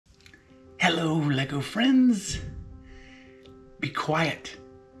Hello, Lego friends. Be quiet.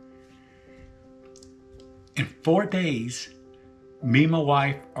 In 4 days, me and my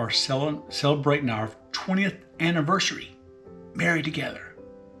wife are celebrating our 20th anniversary, married together.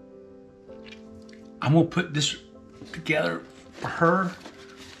 I'm gonna put this together for her.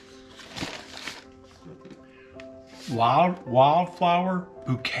 Wildflower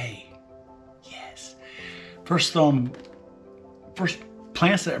bouquet. Yes. First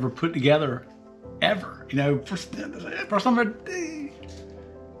plants that I ever put together ever. You know, first time I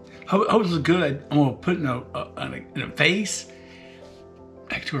hope this is good. I'm gonna put it in a vase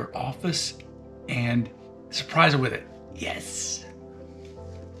back to her office and surprise her with it. Yes.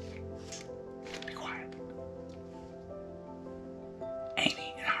 Be quiet.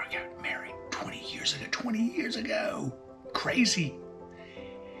 Amy and I got married 20 years ago. Crazy.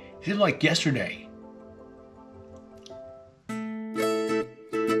 It seemed like yesterday.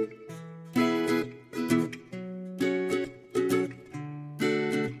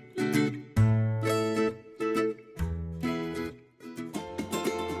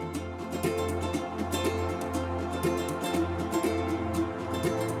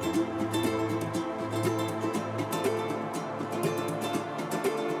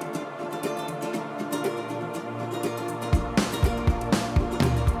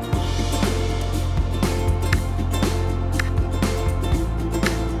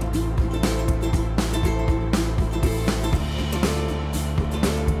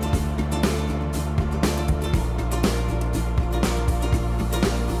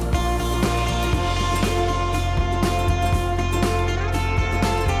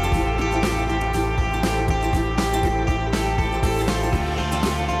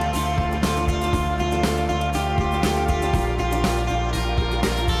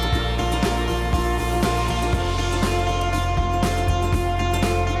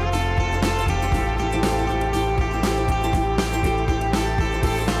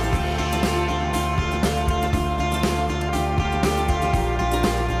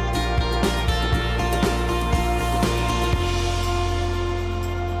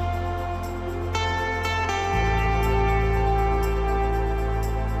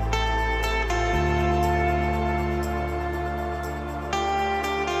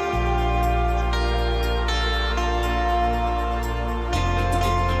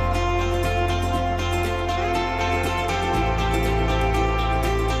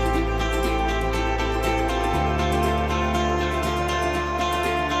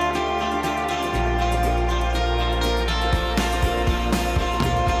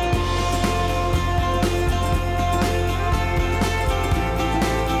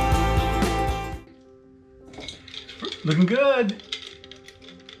 Looking good.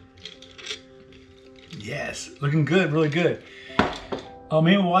 Yes, looking good, really good.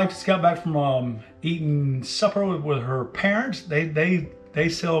 Me and my wife just got back from eating supper with her parents. They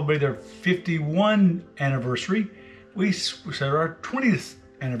celebrate their 51 anniversary. We celebrate our 20th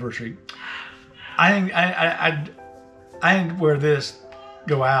anniversary. I didn't wear this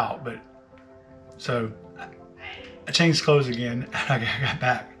go out, but so I changed clothes again. I got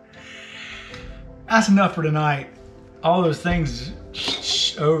back. That's enough for tonight. All those things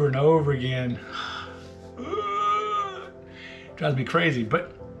over and over again. Drives me crazy,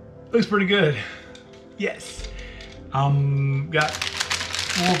 but looks pretty good. Yes. Got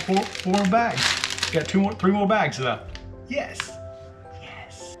four more bags. Got three more bags left. Yes.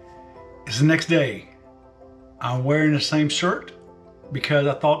 Yes. It's the next day. I'm wearing the same shirt because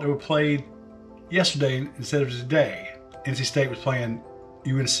I thought they were played yesterday instead of today. NC State was playing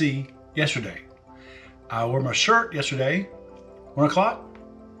UNC yesterday. I wore my shirt yesterday, 1 o'clock.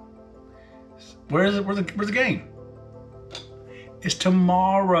 Where's the game? It's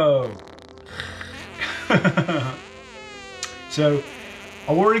tomorrow. So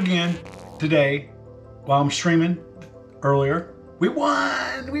I wore it again today while I'm streaming earlier. We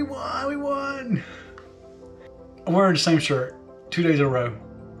won. I'm wearing the same shirt 2 days in a row.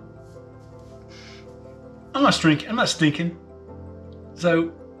 I'm not stinking.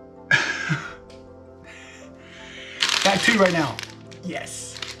 So back to right now. Yes.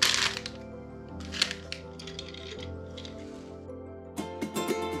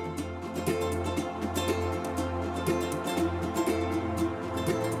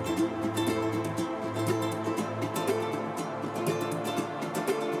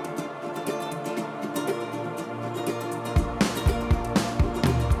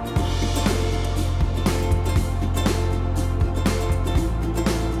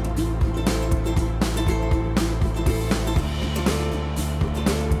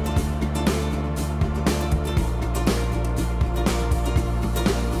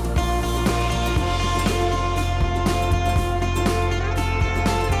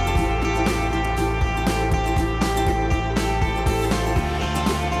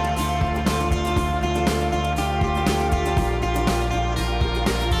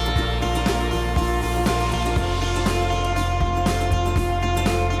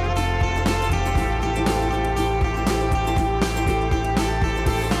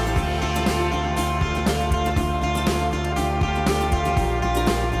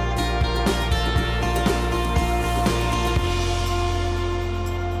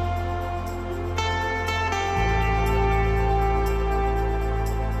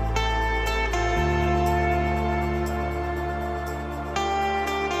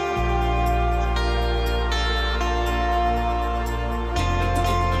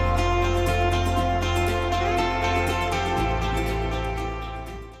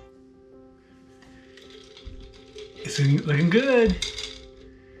 looking good.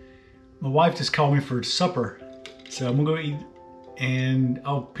 My wife just called me for supper, so I'm gonna go eat, and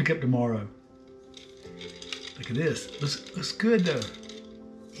I'll pick up tomorrow. Look at this. Looks good though.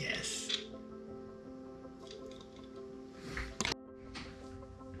 Yes.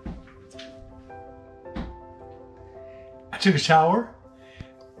 I took a shower.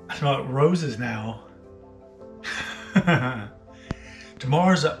 I smell like roses now.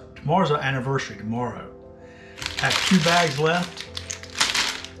 Tomorrow's our anniversary. Tomorrow. I have 2 bags left.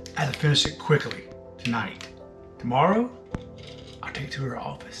 I have to finish it quickly tonight. Tomorrow, I'll take it to her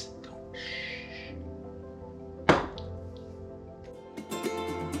office.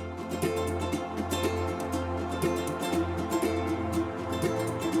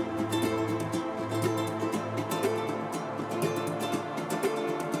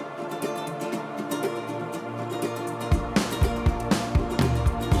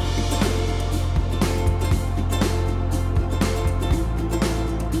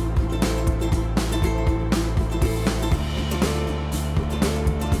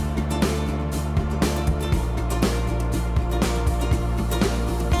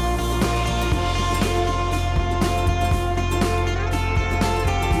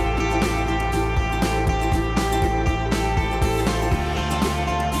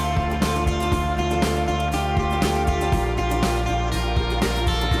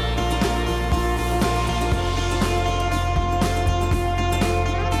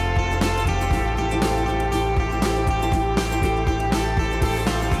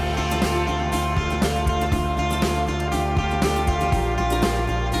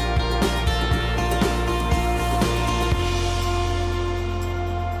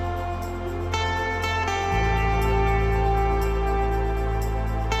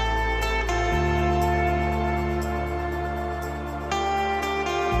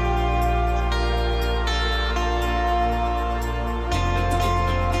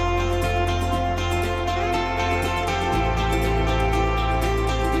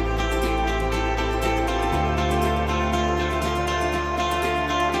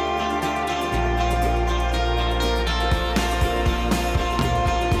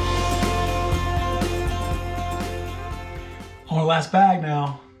 On the last bag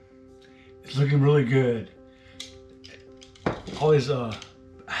now. It's looking really good. All these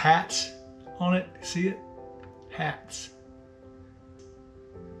hats on it. See it? Hats.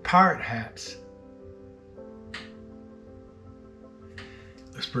 Pirate hats.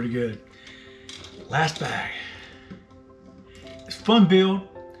 Looks pretty good. Last bag. It's a fun build.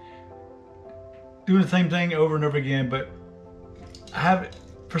 Doing the same thing over and over again, but I haven't.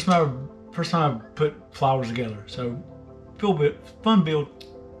 First time I put flowers together. So fun build.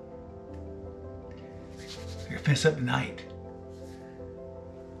 I can finish up tonight.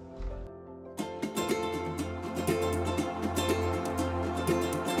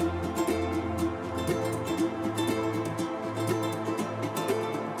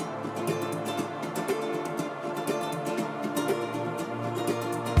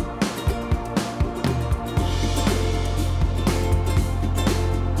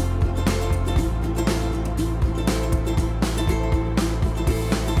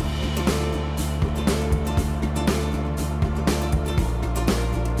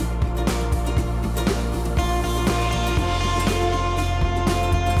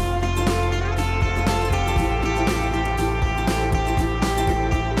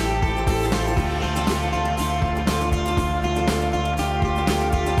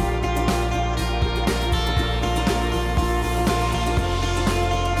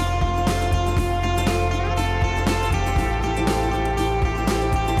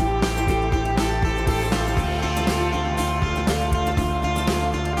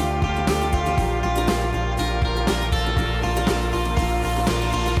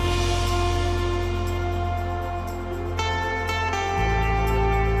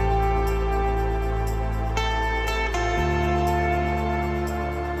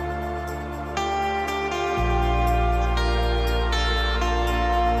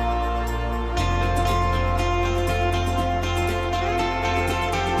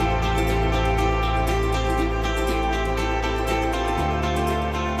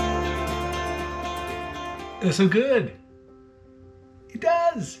 It's so good. It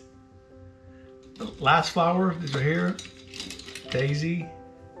does. The last flower is right here. Daisy.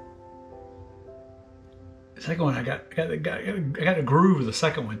 The second one, I got a groove of the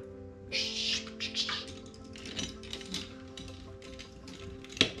second one.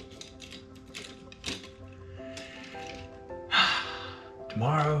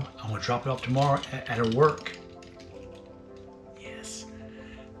 Tomorrow, I'm gonna drop it off tomorrow at her work. Yes.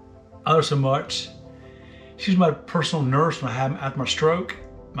 I love her so much. She's my personal nurse when I had after my stroke,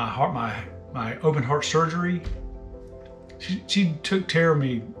 my open heart surgery. She took care of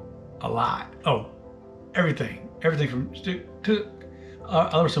me a lot. Oh, everything from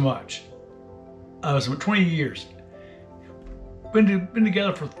I love her so much. 20 years. Been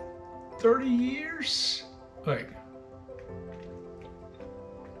together for 30 years. Wait.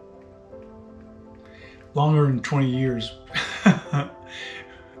 Longer than 20 years.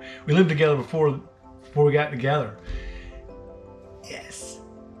 We lived together before we got together. Yes.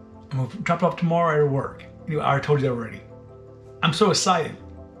 I'm gonna drop it off tomorrow at her work. You know, I already told you that already. I'm so excited.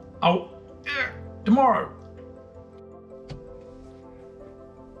 Oh, yeah, tomorrow.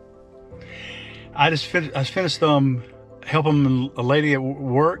 I finished helping a lady at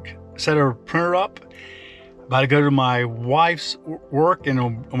work set her printer up. About to go to my wife's work, and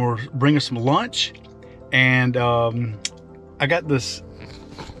I'm gonna bring her some lunch. And I got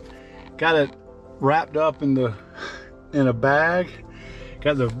it wrapped up in a bag.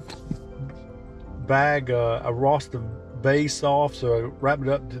 Got the bag. I rossed the base off, so I wrapped it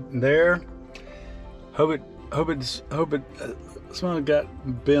up there. Hope it. Someone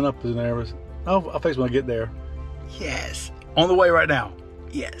got bent up in there. I'll fix when I get there. Yes. On the way right now.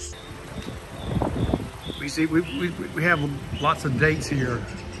 Yes. We have lots of dates here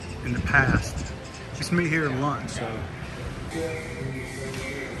in the past. Just meet here at lunch, so.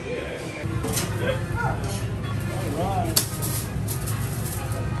 Alright.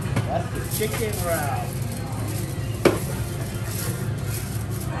 That's the chicken wrap.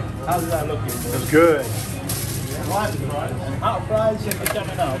 How's that looking? It's good. And hot fries should be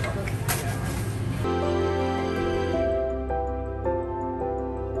coming up.